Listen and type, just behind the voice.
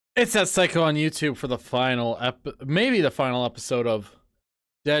It's that psycho on YouTube for the final maybe the final episode of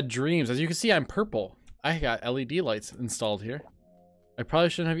Dead Dreams. As you can see, I'm purple. I got LED lights installed here. I probably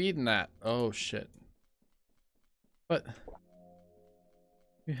shouldn't have eaten that. Oh shit. But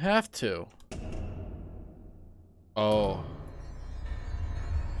you have to. Oh.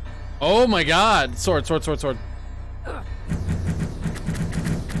 Oh my god. Sword, sword, sword, sword. Come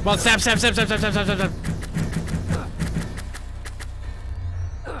on, stab, stab, stab, stab, stab, stab, stab, stab.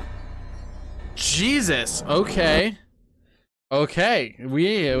 Jesus. Okay. Okay.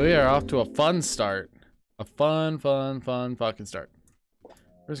 We are off to a fun start. A fun fucking start.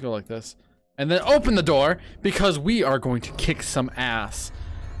 We're just go like this. And then open the door because we are going to kick some ass.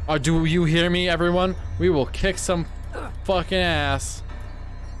 Do you hear me, everyone? We will kick some fucking ass.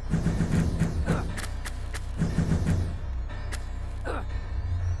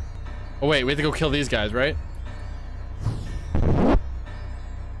 Oh wait, we have to go kill these guys, right?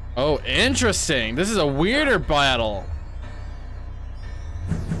 Oh, interesting. This is a weirder battle.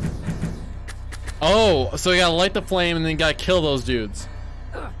 Oh, so you gotta light the flame and then you gotta kill those dudes.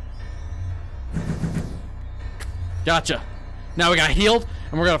 Gotcha. Now we got healed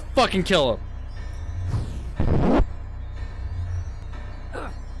and we're gonna fucking kill them.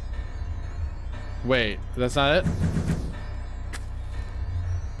 Wait, that's not it?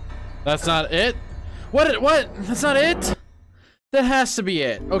 That's not it? What? That's not it? That has to be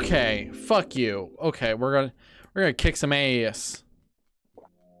it. Okay, fuck you. Okay, we're gonna kick some ass.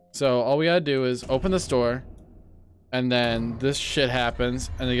 So all we gotta do is open this door, and then this shit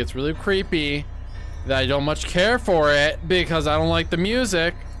happens, and it gets really creepy. That I don't much care for it because I don't like the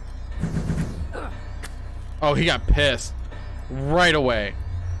music. Oh, he got pissed right away.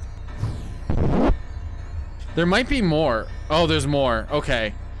 There might be more. Oh, there's more.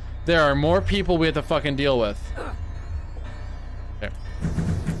 Okay. There are more people we have to fucking deal with. Okay.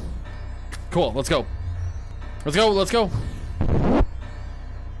 Cool, let's go. Let's go, let's go.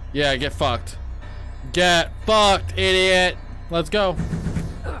 Yeah, get fucked. Get fucked, idiot. Let's go.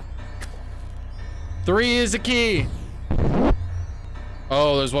 3 is the key.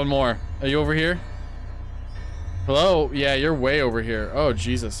 Oh, there's one more. Are you over here? Hello? Yeah, you're way over here. Oh,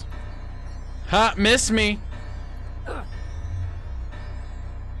 Jesus. Ha, miss me. Come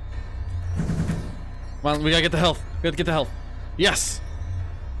on, we gotta get the health. We gotta get the health. Yes.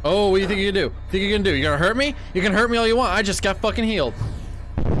 Oh, what do you think you can do? Think you can do? You gonna hurt me? You can hurt me all you want. I just got fucking healed.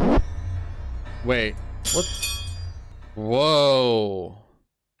 Wait. What? Whoa.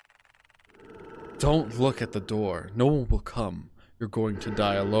 Don't look at the door. No one will come. You're going to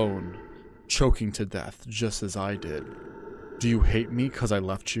die alone. Choking to death, just as I did. Do you hate me because I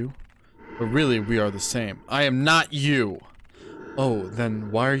left you? But really, we are the same. I am not you. Oh, then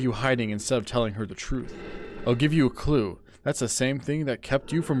why are you hiding instead of telling her the truth? I'll give you a clue. That's the same thing that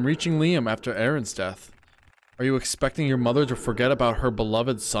kept you from reaching Liam after Aaron's death. Are you expecting your mother to forget about her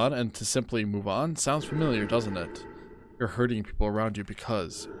beloved son and to simply move on? Sounds familiar, doesn't it? You're hurting people around you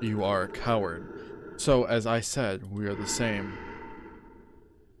because you are a coward. So, as I said, we are the same.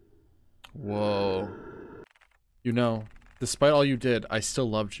 Whoa. You know, despite all you did, I still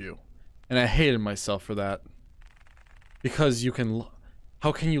loved you. And I hated myself for that. Because you can...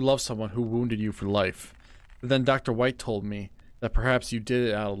 How can you love someone who wounded you for life? But then Dr. White told me that perhaps you did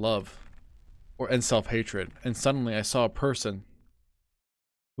it out of love. And self-hatred. And suddenly I saw a person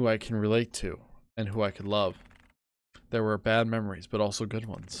who I can relate to. And who I could love. There were bad memories, but also good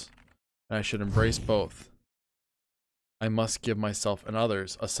ones. And I should embrace both. I must give myself and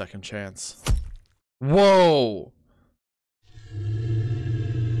others a second chance. Whoa!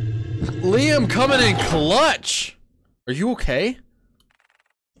 Liam coming in clutch! Are you okay?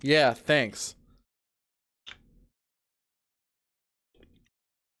 Yeah, thanks.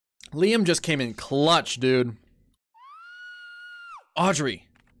 Liam just came in clutch, dude. Audrey.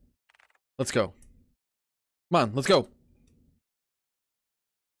 Let's go. Come on, let's go.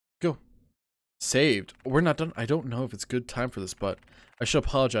 Go. Saved. We're not done. I don't know if it's good time for this, but I should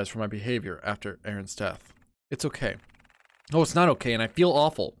apologize for my behavior after Aaron's death. It's okay. Oh, it's not okay, and I feel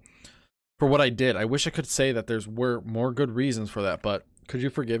awful for what I did. I wish I could say that were more good reasons for that, but could you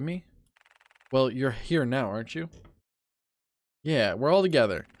forgive me? Well, you're here now, aren't you? Yeah, we're all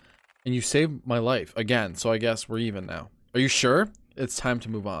together. And you saved my life again, so I guess we're even now. Are you sure? It's time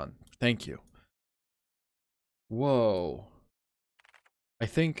to move on. Thank you. Whoa. I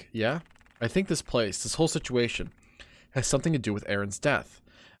think this whole situation has something to do with Aaron's death.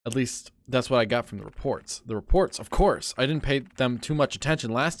 At least, that's what I got from the reports. The reports, of course. I didn't pay them too much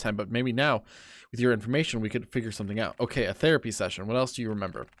attention last time, but maybe now, with your information, we could figure something out. Okay, a therapy session. What else do you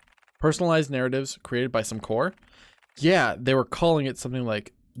remember? Personalized narratives created by some core? Yeah, they were calling it something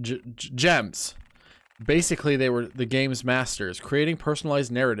like gems. Basically, they were the game's masters, creating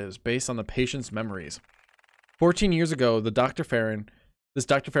personalized narratives based on the patient's memories. 14 years ago, this Dr. Farron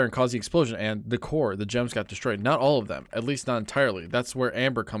caused the explosion, and the gems got destroyed. Not all of them, at least not entirely. That's where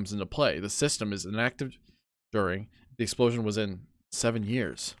Amber comes into play. The system is inactive during the explosion was in 7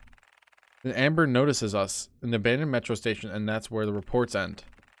 years. Then Amber notices us in the abandoned metro station, and that's where the reports end.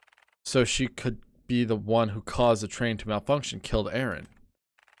 So she could be the one who caused the train to malfunction, killed Aaron.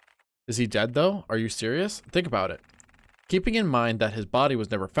 Is he dead though? Are you serious? Think about it. Keeping in mind that his body was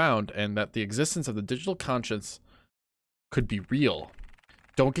never found and that the existence of the digital conscience could be real.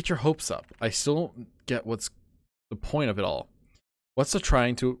 Don't get your hopes up. I still don't get what's the point of it all. What's she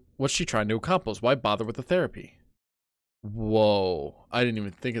trying to accomplish? Why bother with the therapy? Whoa. I didn't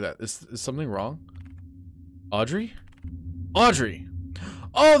even think of that. Is something wrong? Audrey? Audrey!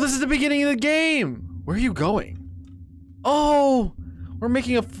 Oh, this is the beginning of the game! Where are you going? Oh! We're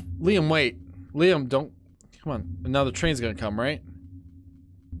making a... Liam, wait. Liam, don't... Come on. Now the train's gonna come, right?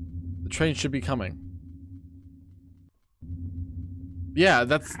 The train should be coming. Yeah,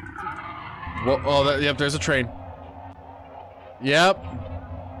 that's... Whoa, oh, yep, there's a train. Yep.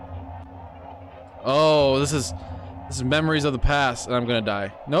 Oh, this is memories of the past, and I'm gonna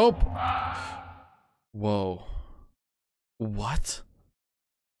die. Nope. Whoa. What?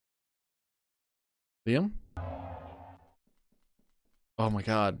 Liam? Oh my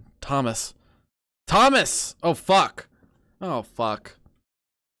god. Thomas. Thomas! Oh, fuck. Oh, fuck.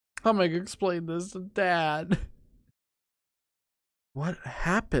 How am I gonna explain this to Dad? What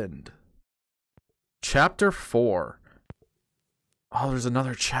happened? Chapter 4. Oh, there's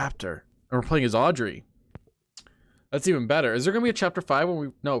another chapter. And we're playing as Audrey. That's even better. Is there gonna be a chapter 5 when we...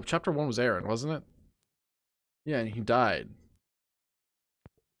 No, chapter 1 was Aaron, wasn't it? Yeah, and he died.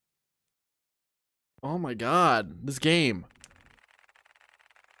 Oh my god. This game.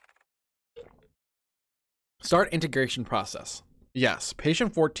 Start integration process. Yes.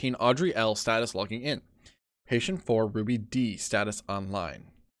 Patient 14, Audrey L, status logging in. Patient 4, Ruby D, status online.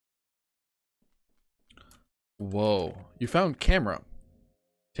 Whoa. You found camera.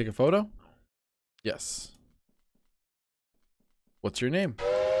 Take a photo? Yes. What's your name?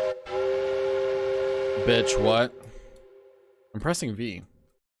 Bitch, what? I'm pressing V.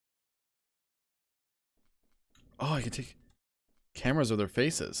 Oh, I can take cameras of their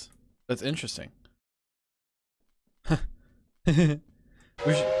faces. That's interesting.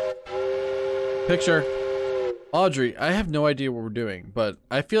 Picture. Audrey, I have no idea what we're doing, but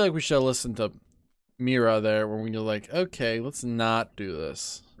I feel like we should listen to Mira there when we're like, okay, let's not do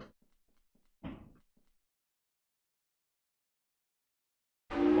this.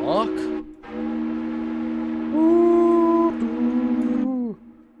 Fuck.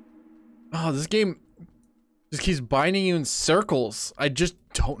 Oh, this game just keeps binding you in circles. I just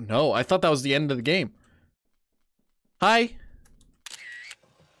don't know. I thought that was the end of the game. Hi.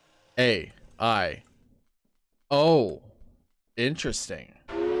 A. I. Oh. Interesting.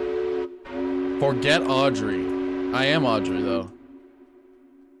 Forget Audrey. I am Audrey, though.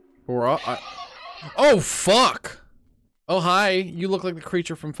 Oh, fuck! Oh, hi. You look like the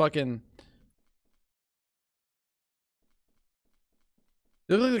creature from fucking...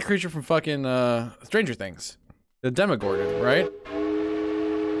 You look like the creature from fucking, Stranger Things. The Demogorgon, right?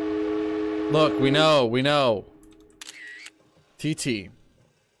 Look, we know. TT.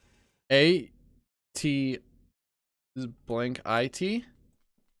 A-T... Is blank I-T?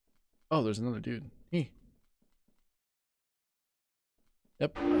 Oh, there's another dude. He.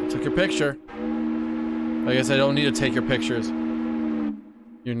 Yep, took your picture. I guess I don't need to take your pictures.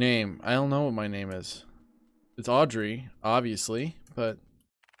 Your name. I don't know what my name is. It's Audrey, obviously, but...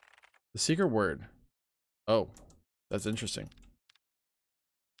 The secret word. Oh, that's interesting.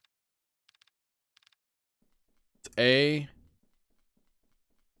 It's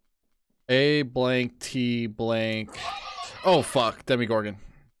A blank T blank. Oh fuck, Demogorgon.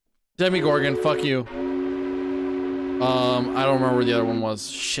 Demogorgon, fuck you. I don't remember where the other one was.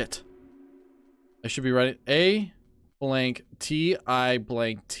 Shit. I should be right. A blank T I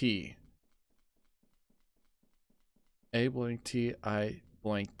blank T. A blank T I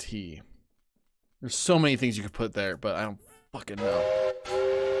blank T. There's so many things you could put there, but I don't fucking know.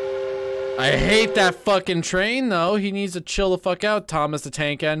 I hate that fucking train though. He needs to chill the fuck out, Thomas the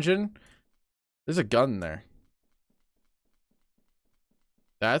Tank Engine. There's a gun there.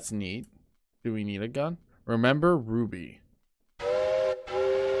 That's neat. Do we need a gun? Remember Ruby.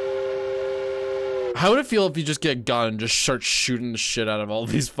 How would it feel if you just get a gun and just start shooting the shit out of all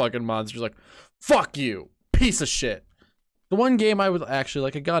these fucking monsters? Like, fuck you, piece of shit. The one game I would actually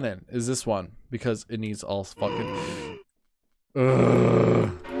like a gun in is this one because it needs all fucking...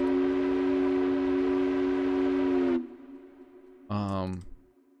 Ugh.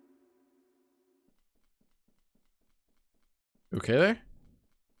 okay there?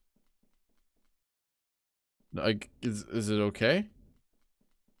 Like, is it okay?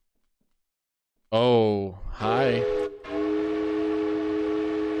 Oh, hi.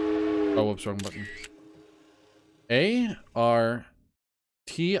 Oh, whoops, wrong button. A-R-T-I-S-T.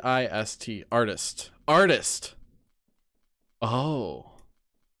 Artist. Artist. Oh.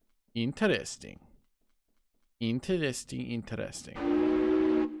 Interesting. Interesting.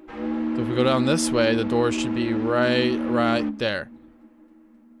 So if we go down this way, the door should be right there.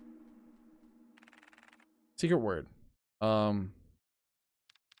 Secret word. There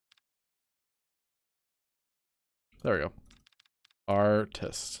we go.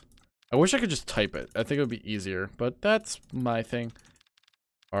 Artist. I wish I could just type it. I think it would be easier, but that's my thing.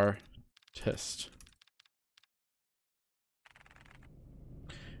 Artist.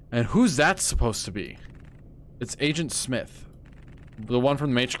 And who's that supposed to be? It's Agent Smith. The one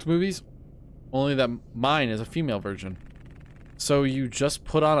from the Matrix movies? Only that mine is a female version. So you just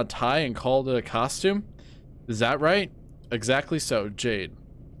put on a tie and called it a costume? Is that right? Exactly so, Jade.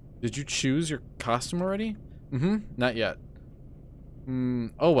 Did you choose your costume already? Mm-hmm, not yet.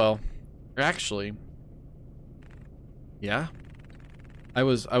 Oh well. Actually. Yeah? I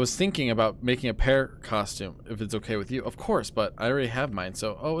was thinking about making a pair costume, if it's okay with you. Of course, but I already have mine,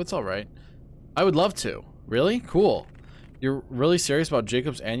 so oh, it's alright. I would love to. Really? Cool. You're really serious about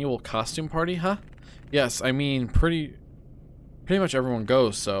Jacob's annual costume party, huh? Yes, I mean, pretty much everyone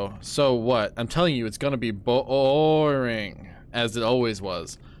goes, so. So what? I'm telling you, it's gonna be boring, as it always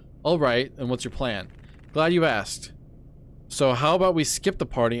was. Alright, and what's your plan? Glad you asked. So how about we skip the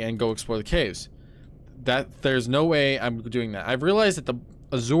party and go explore the caves? There's no way I'm doing that. I've realized that the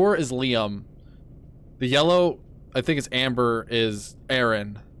Azure is Liam. The yellow, I think it's Amber, is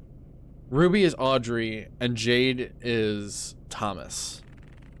Aaron. Ruby is Audrey, and Jade is Thomas.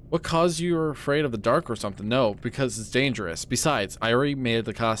 What caused you afraid of the dark or something? No, because it's dangerous. Besides, I already made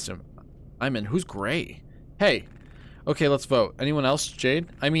the costume. I'm in. Who's Gray? Hey. Okay, let's vote. Anyone else, Jade?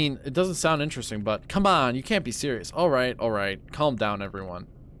 I mean, it doesn't sound interesting, but come on, you can't be serious. Alright. Calm down, everyone.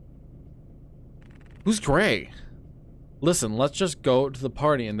 Who's Gray? Listen, let's just go to the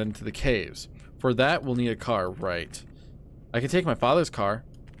party and then to the caves. For that, we'll need a car, right? I can take my father's car.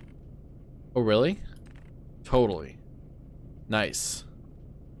 Oh, really? Totally. Nice.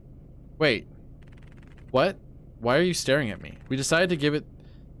 Wait. What? Why are you staring at me? We decided to give it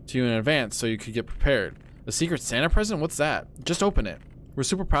to you in advance so you could get prepared. The Secret Santa present? What's that? Just open it. We're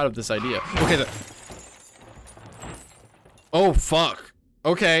super proud of this idea. Okay, oh, fuck.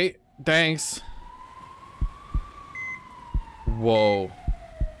 Okay, thanks. Whoa.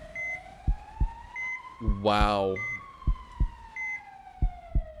 Wow.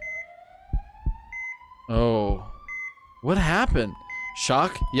 Oh. What happened?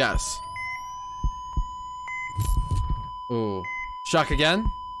 Shock? Yes. Oh. Shock again?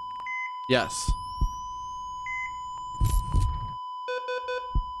 Yes.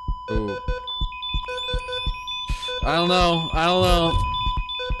 Ooh. I don't know.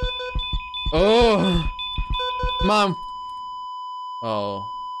 Oh. Mom. Oh.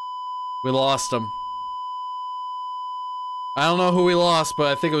 We lost him. I don't know who we lost, but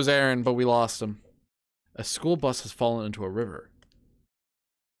I think it was Aaron, but we lost him. A school bus has fallen into a river.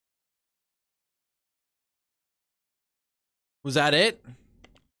 Was that it?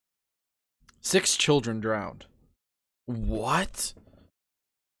 6 children drowned. What?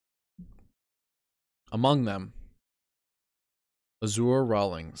 Among them, Azure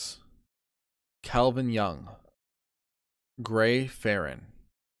Rawlings, Calvin Young, Gray Farron,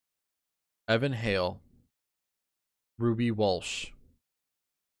 Evan Hale, Ruby Walsh,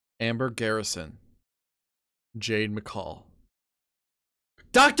 Amber Garrison, Jade McCall.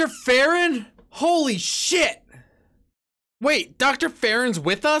 Dr. Farron? Holy shit! Wait, Dr. Farron's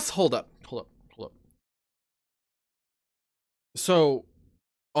with us? Hold up. So,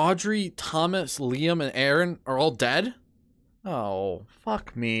 Audrey, Thomas, Liam, and Aaron are all dead? Oh,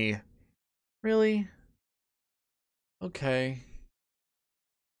 fuck me. Really? Okay.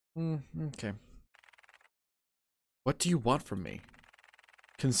 Okay. What do you want from me?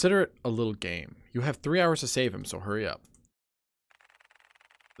 Consider it a little game. You have 3 hours to save him, so hurry up.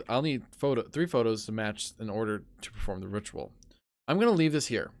 I'll need 3 photos to match in order to perform the ritual. I'm gonna leave this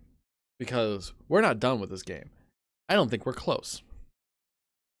here, because we're not done with this game. I don't think we're close.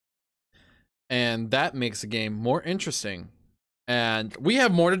 And that makes the game more interesting. And we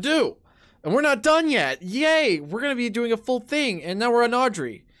have more to do. And we're not done yet. Yay! We're going to be doing a full thing. And now we're on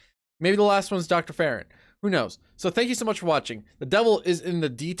Audrey. Maybe the last one's Dr. Farron. Who knows? So thank you so much for watching. The devil is in the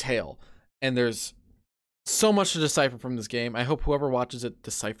detail. And there's so much to decipher from this game. I hope whoever watches it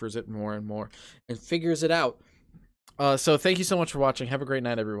deciphers it more and more. And figures it out. So thank you so much for watching. Have a great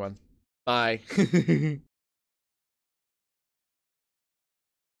night, everyone. Bye.